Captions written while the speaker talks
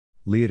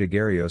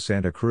Léodegario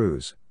Santa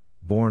Cruz,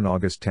 born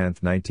August 10,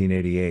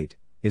 1988,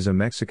 is a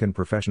Mexican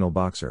professional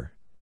boxer.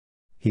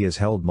 He has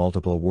held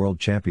multiple world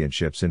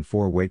championships in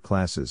 4 weight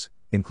classes,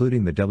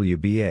 including the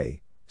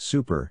WBA,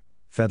 Super,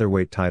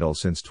 Featherweight title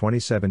since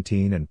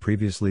 2017 and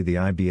previously the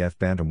IBF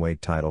Bantamweight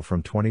title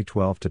from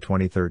 2012 to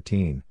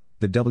 2013,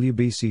 the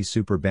WBC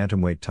Super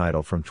Bantamweight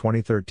title from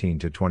 2013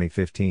 to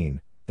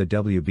 2015, the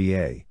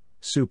WBA,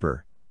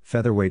 Super,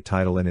 Featherweight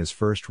title in his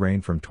first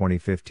reign from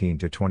 2015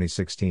 to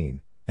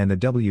 2016, and the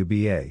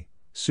WBA,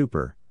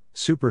 Super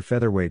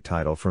Featherweight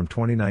title from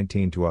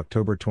 2019 to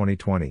October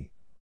 2020.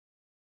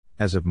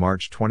 As of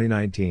March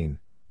 2019,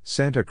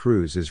 Santa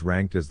Cruz is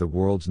ranked as the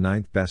world's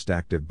 9th best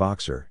active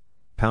boxer,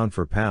 pound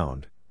for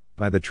pound,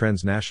 by the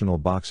Transnational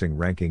Boxing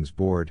Rankings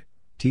Board,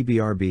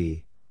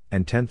 TBRB,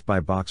 and 10th by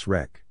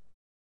BoxRec.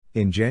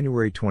 In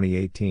January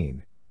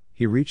 2018,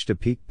 he reached a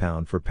peak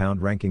pound for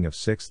pound ranking of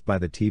 6th by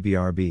the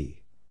TBRB.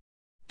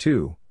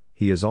 2.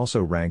 He is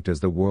also ranked as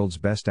the world's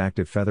best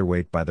active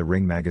featherweight by the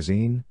Ring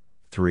magazine,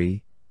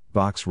 3,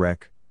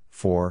 BoxRec,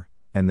 4,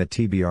 and the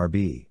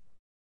TBRB.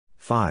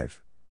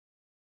 5.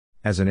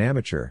 As an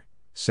amateur,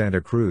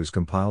 Santa Cruz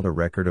compiled a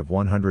record of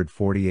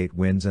 148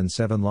 wins and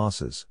 7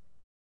 losses.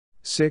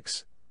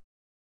 6.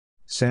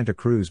 Santa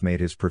Cruz made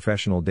his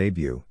professional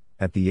debut,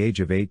 at the age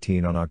of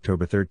 18 on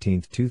October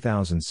 13,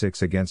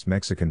 2006 against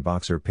Mexican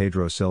boxer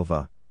Pedro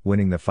Silva,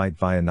 winning the fight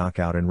via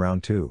knockout in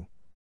round 2.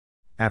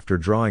 After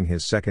drawing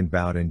his second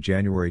bout in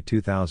January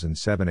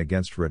 2007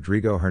 against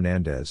Rodrigo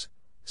Hernandez,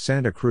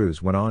 Santa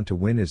Cruz went on to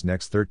win his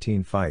next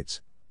 13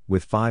 fights,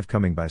 with 5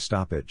 coming by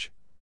stoppage.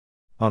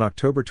 On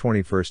October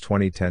 21,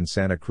 2010,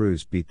 Santa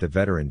Cruz beat the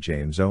veteran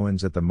James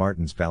Owens at the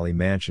Martins Valley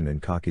Mansion in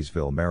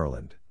Cockeysville,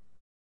 Maryland.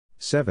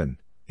 7.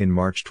 In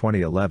March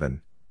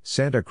 2011,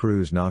 Santa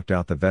Cruz knocked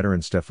out the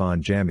veteran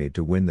Stefan Jamid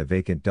to win the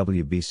vacant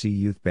WBC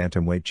Youth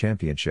Bantamweight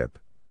Championship.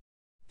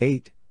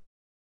 8.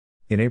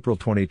 In April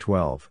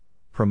 2012,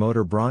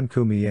 promoter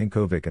Branko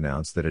Milenkovic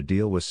announced that a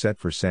deal was set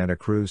for Santa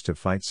Cruz to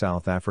fight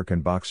South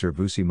African boxer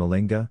Vusi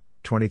Malinga,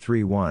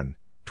 23-1,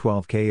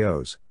 12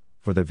 KOs,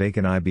 for the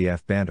vacant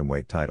IBF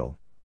Bantamweight title.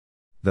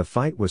 The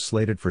fight was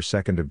slated for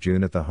 2nd of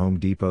June at the Home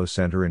Depot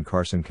Center in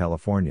Carson,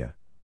 California.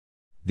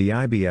 The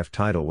IBF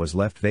title was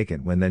left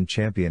vacant when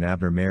then-champion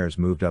Abner Mares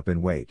moved up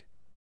in weight.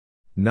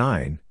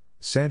 9.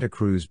 Santa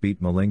Cruz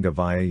beat Malinga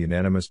via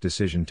unanimous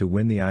decision to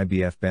win the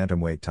IBF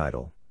Bantamweight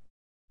title.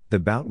 The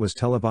bout was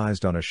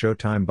televised on a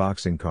Showtime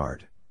boxing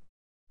card.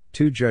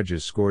 2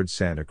 judges scored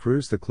Santa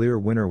Cruz the clear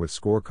winner with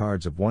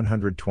scorecards of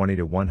 120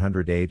 to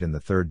 108 and the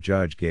 3rd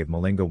judge gave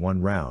Malinga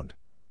 1 round,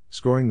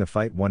 scoring the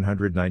fight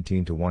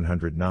 119 to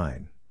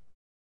 109.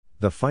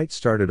 The fight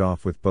started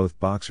off with both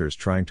boxers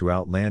trying to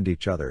outland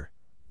each other,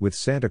 with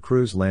Santa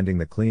Cruz landing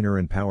the cleaner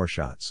and power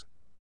shots.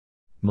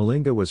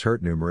 Malinga was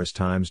hurt numerous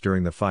times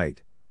during the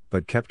fight,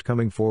 but kept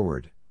coming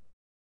forward.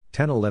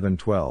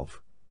 10-11-12.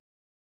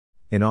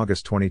 In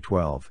August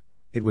 2012,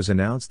 it was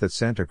announced that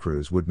Santa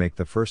Cruz would make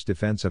the first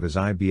defense of his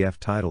IBF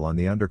title on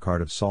the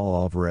undercard of Saul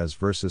Alvarez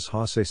vs.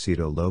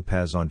 Josecito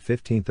Lopez on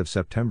 15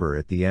 September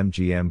at the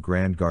MGM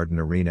Grand Garden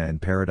Arena in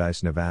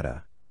Paradise,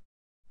 Nevada.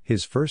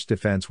 His first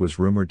defense was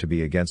rumored to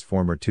be against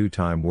former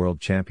 2-time world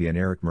champion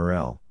Eric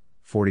Morel,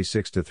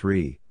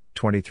 46-3,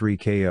 23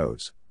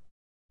 KOs.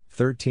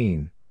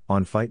 13.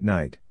 On fight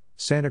night,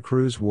 Santa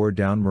Cruz wore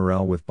down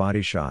Morel with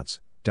body shots,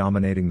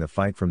 dominating the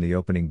fight from the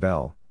opening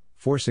bell,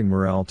 forcing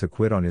Morel to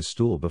quit on his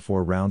stool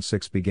before round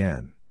 6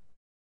 began.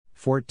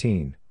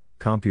 14.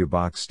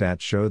 CompuBox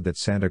stats showed that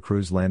Santa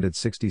Cruz landed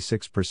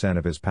 66%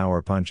 of his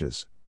power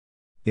punches.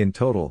 In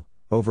total,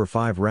 over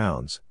 5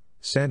 rounds,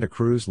 Santa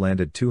Cruz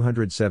landed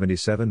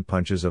 277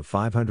 punches of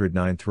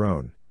 509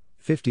 thrown,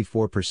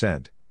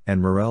 54%,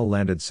 and Morel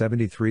landed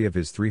 73 of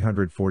his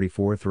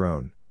 344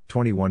 thrown,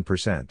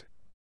 21%.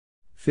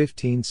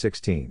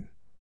 15-16.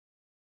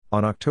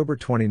 On October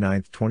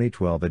 29,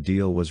 2012, a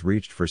deal was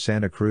reached for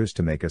Santa Cruz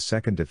to make a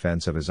second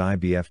defense of his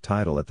IBF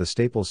title at the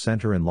Staples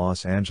Center in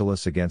Los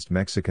Angeles against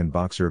Mexican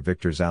boxer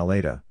Victor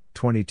Zaleta,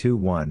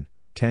 22-1,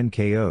 10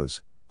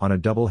 KOs, on a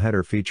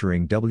doubleheader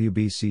featuring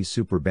WBC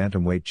Super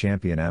Bantamweight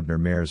champion Abner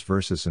Mares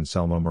vs.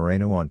 Anselmo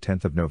Moreno on 10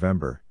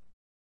 November.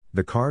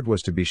 The card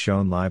was to be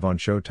shown live on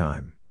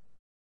Showtime.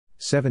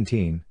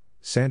 17.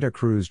 Santa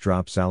Cruz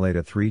dropped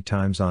Zaleta 3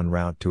 times en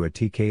route to a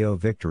TKO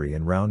victory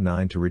in round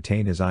 9 to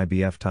retain his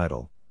IBF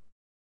title.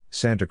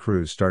 Santa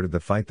Cruz started the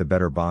fight the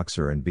better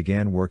boxer and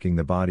began working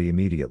the body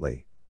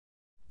immediately.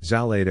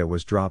 Zaleta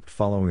was dropped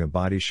following a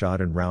body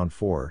shot in round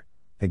 4,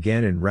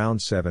 again in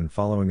round 7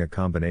 following a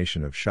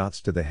combination of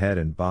shots to the head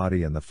and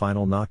body, and the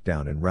final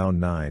knockdown in round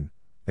 9,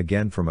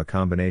 again from a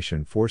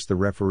combination, forced the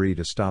referee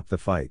to stop the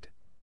fight.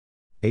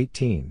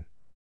 18.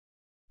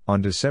 On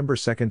December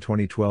 2,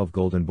 2012,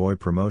 Golden Boy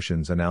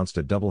Promotions announced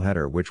a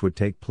doubleheader which would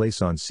take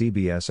place on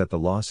CBS at the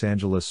Los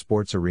Angeles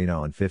Sports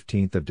Arena on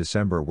 15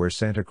 December, where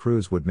Santa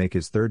Cruz would make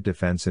his 3rd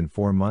defense in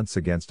 4 months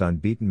against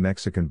unbeaten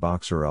Mexican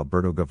boxer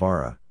Alberto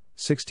Guevara,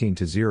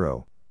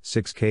 16-0,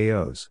 6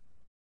 KOs.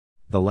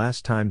 The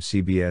last time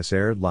CBS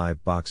aired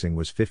live boxing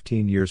was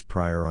 15 years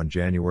prior on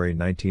January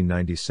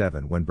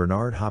 1997 when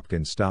Bernard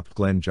Hopkins stopped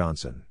Glenn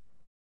Johnson.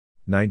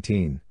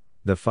 19.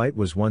 The fight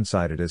was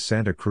one-sided as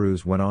Santa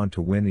Cruz went on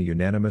to win a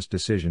unanimous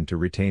decision to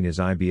retain his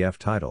IBF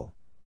title.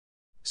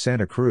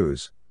 Santa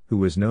Cruz, who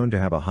was known to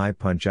have a high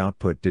punch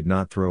output, did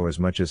not throw as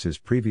much as his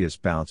previous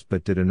bouts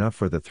but did enough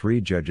for the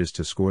three judges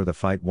to score the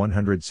fight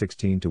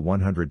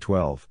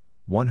 116-112,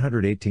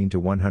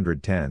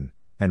 118-110,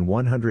 and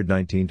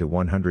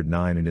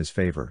 119-109 in his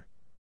favor.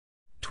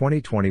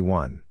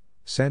 2021,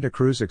 Santa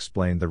Cruz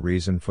explained the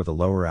reason for the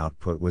lower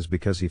output was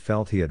because he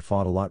felt he had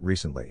fought a lot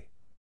recently.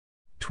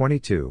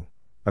 22.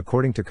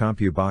 According to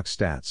CompuBox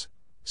stats,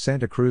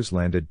 Santa Cruz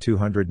landed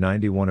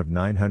 291 of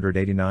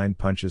 989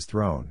 punches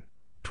thrown,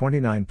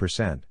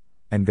 29%,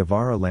 and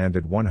Guevara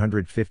landed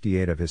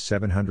 158 of his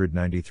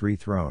 793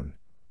 thrown,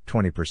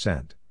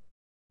 20%.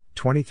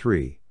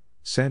 23.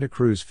 Santa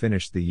Cruz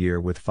finished the year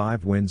with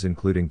 5 wins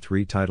including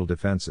 3 title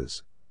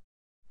defenses.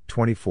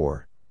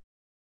 24.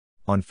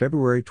 On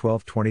February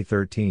 12,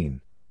 2013,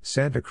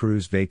 Santa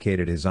Cruz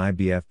vacated his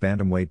IBF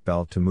bantamweight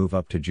belt to move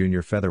up to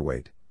junior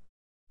featherweight.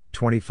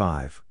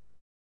 25.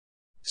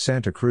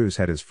 Santa Cruz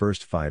had his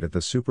first fight at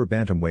the super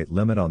bantamweight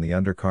limit on the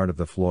undercard of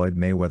the Floyd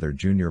Mayweather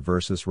Jr.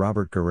 vs.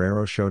 Robert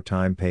Guerrero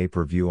Showtime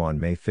pay-per-view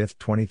on May 5,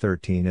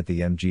 2013 at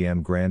the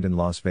MGM Grand in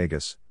Las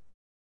Vegas.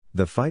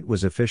 The fight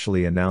was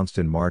officially announced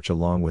in March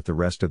along with the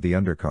rest of the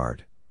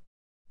undercard.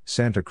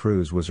 Santa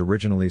Cruz was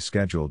originally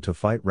scheduled to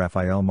fight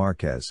Rafael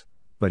Marquez,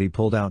 but he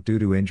pulled out due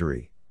to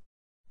injury.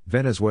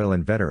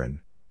 Venezuelan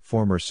veteran,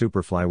 former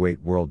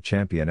superflyweight world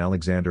champion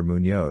Alexander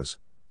Munoz,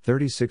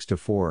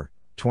 36-4,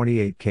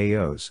 28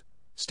 KOs,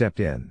 stepped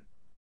in.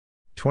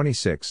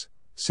 26.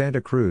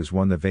 Santa Cruz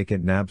won the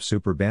vacant NAB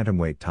Super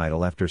Bantamweight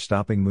title after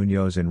stopping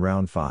Munoz in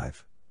round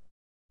 5.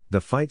 The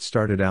fight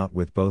started out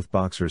with both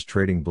boxers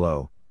trading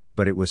blow,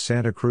 but it was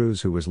Santa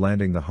Cruz who was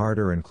landing the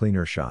harder and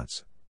cleaner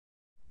shots.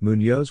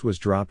 Munoz was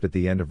dropped at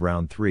the end of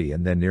round 3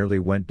 and then nearly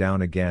went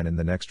down again in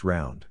the next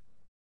round.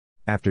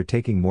 After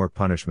taking more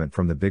punishment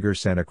from the bigger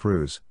Santa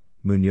Cruz,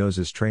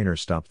 Munoz's trainer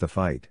stopped the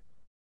fight.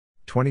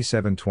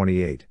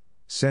 27-28.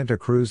 Santa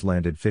Cruz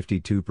landed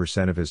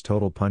 52% of his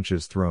total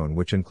punches thrown,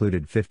 which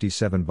included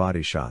 57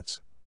 body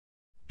shots.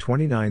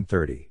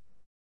 29-30.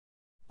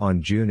 On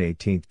June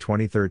 18,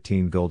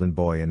 2013, Golden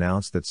Boy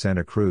announced that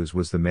Santa Cruz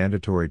was the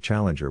mandatory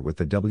challenger with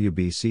the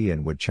WBC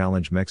and would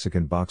challenge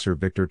Mexican boxer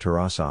Victor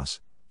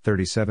Terrazas,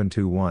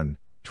 37-1,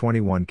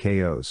 21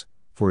 KOs,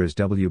 for his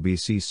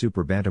WBC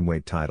Super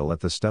Bantamweight title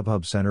at the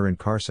StubHub Center in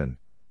Carson,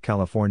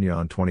 California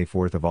on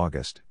 24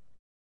 August.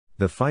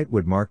 The fight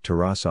would mark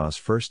Terrazas'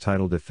 first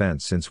title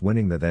defense since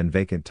winning the then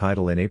vacant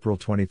title in April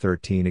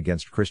 2013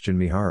 against Christian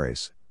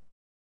Mijares.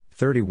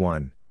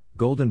 31.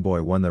 Golden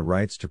Boy won the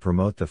rights to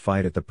promote the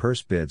fight at the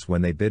purse bids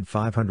when they bid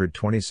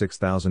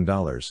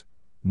 $526,000,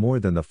 more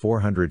than the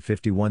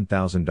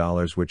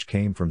 $451,000 which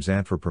came from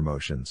Xanfer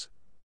Promotions.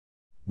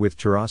 With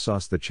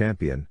Terrazas the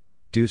champion,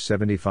 due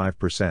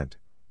 75%,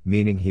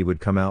 meaning he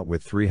would come out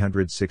with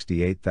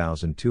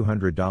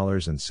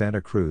 $368,200 and Santa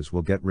Cruz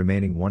will get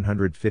remaining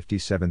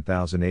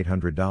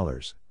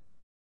 $157,800.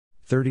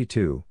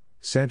 32.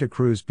 Santa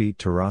Cruz beat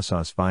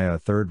Terrazas via a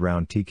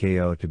third-round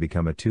TKO to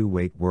become a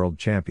two-weight world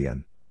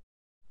champion.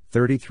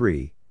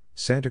 33.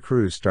 Santa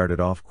Cruz started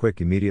off quick,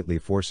 immediately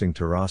forcing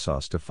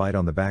Terrazas to fight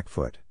on the back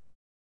foot.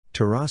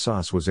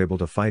 Terrazas was able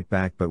to fight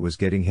back but was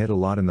getting hit a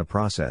lot in the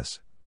process.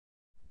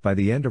 By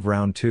the end of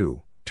round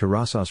 2,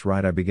 Terrazas'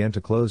 right eye began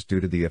to close due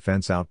to the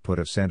offense output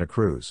of Santa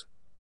Cruz.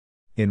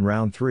 In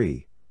round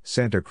 3,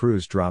 Santa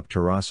Cruz dropped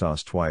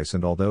Terrazas twice,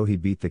 and although he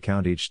beat the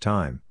count each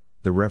time,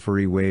 the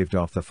referee waved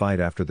off the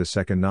fight after the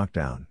second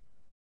knockdown.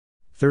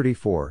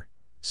 34.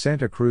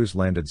 Santa Cruz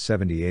landed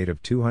 78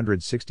 of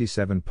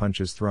 267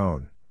 punches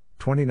thrown,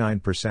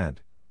 29%,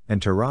 and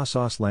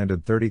Terrazas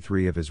landed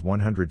 33 of his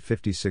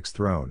 156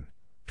 thrown,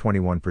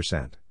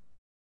 21%.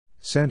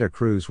 Santa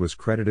Cruz was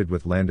credited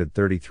with landed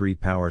 33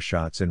 power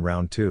shots in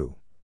round 2.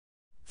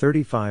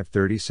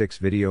 35-36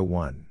 Video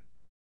 1.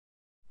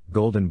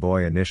 Golden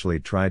Boy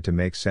initially tried to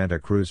make Santa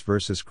Cruz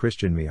vs.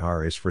 Christian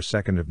Mijares for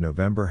 2nd of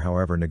November,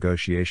 however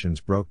negotiations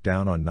broke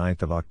down on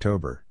 9th of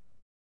October.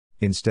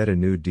 Instead, a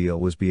new deal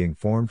was being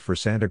formed for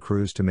Santa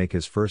Cruz to make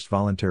his first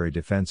voluntary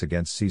defense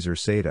against Cesar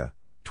Seda,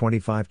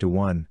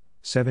 25-1,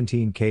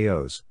 17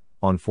 KOs,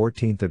 on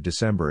 14th of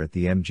December at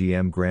the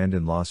MGM Grand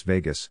in Las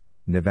Vegas,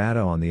 Nevada,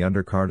 on the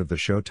undercard of the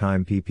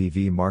Showtime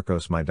PPV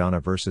Marcos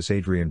Maidana vs.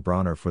 Adrian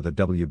Bronner for the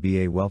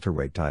WBA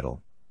welterweight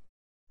title.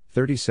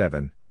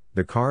 37.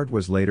 The card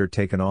was later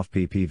taken off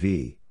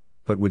PPV,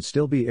 but would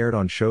still be aired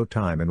on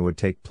Showtime and would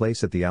take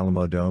place at the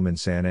Alamo Dome in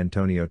San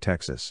Antonio,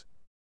 Texas.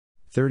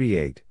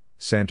 38.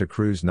 Santa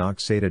Cruz knocked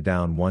Seda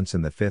down once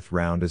in the 5th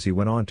round as he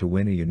went on to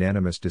win a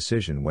unanimous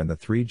decision when the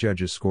 3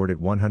 judges scored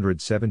it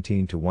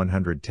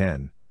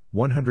 117-110,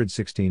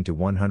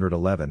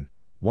 116-111,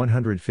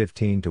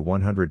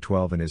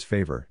 115-112 in his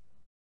favor.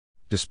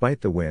 Despite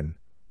the win,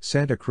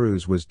 Santa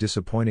Cruz was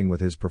disappointing with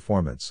his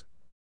performance.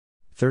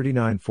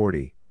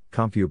 39-40,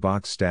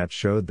 CompuBox stats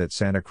showed that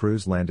Santa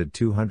Cruz landed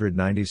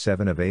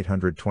 297 of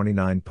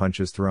 829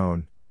 punches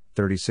thrown,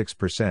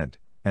 36%,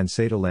 and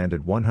Sata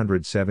landed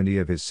 170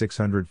 of his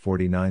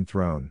 649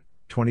 thrown,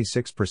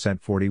 26%.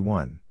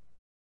 41.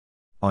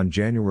 On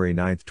January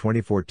 9,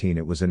 2014,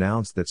 it was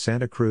announced that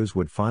Santa Cruz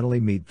would finally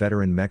meet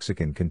veteran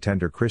Mexican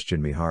contender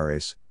Christian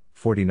Mijares,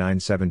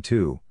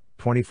 49-7-2,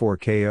 24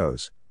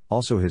 KOs,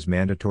 also his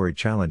mandatory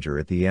challenger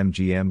at the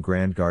MGM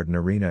Grand Garden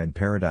Arena in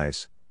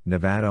Paradise,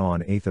 Nevada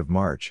on 8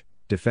 March,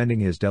 defending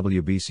his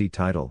WBC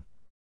title.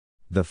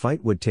 The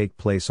fight would take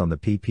place on the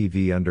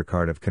PPV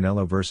undercard of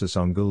Canelo vs.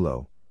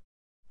 Angulo.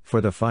 For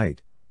the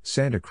fight,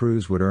 Santa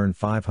Cruz would earn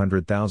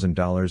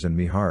 $500,000 and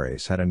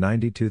Mijares had a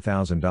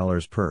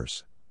 $92,000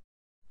 purse.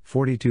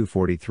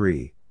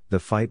 42-43, the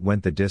fight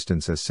went the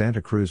distance as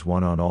Santa Cruz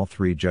won on all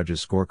three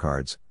judges'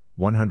 scorecards,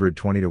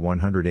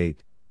 120-108,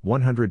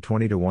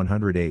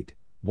 120-108,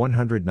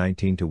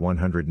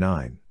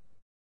 119-109.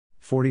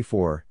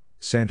 44,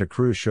 Santa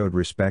Cruz showed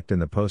respect in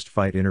the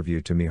post-fight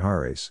interview to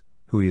Mijares,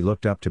 who he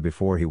looked up to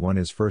before he won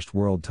his first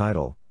world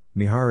title.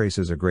 Mijares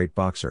is a great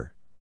boxer.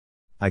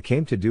 I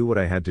came to do what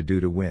I had to do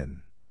to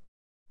win.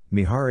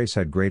 Mijares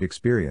had great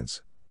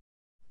experience.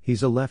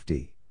 He's a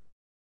lefty.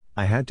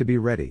 I had to be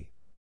ready.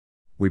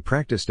 We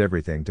practiced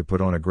everything to put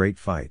on a great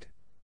fight.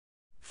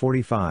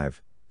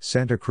 45,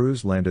 Santa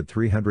Cruz landed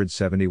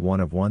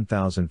 371 of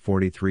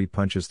 1,043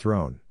 punches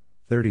thrown,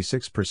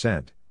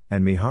 36%,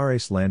 and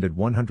Mijares landed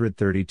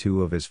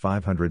 132 of his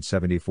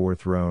 574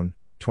 thrown,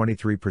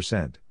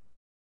 23%.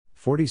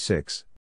 46,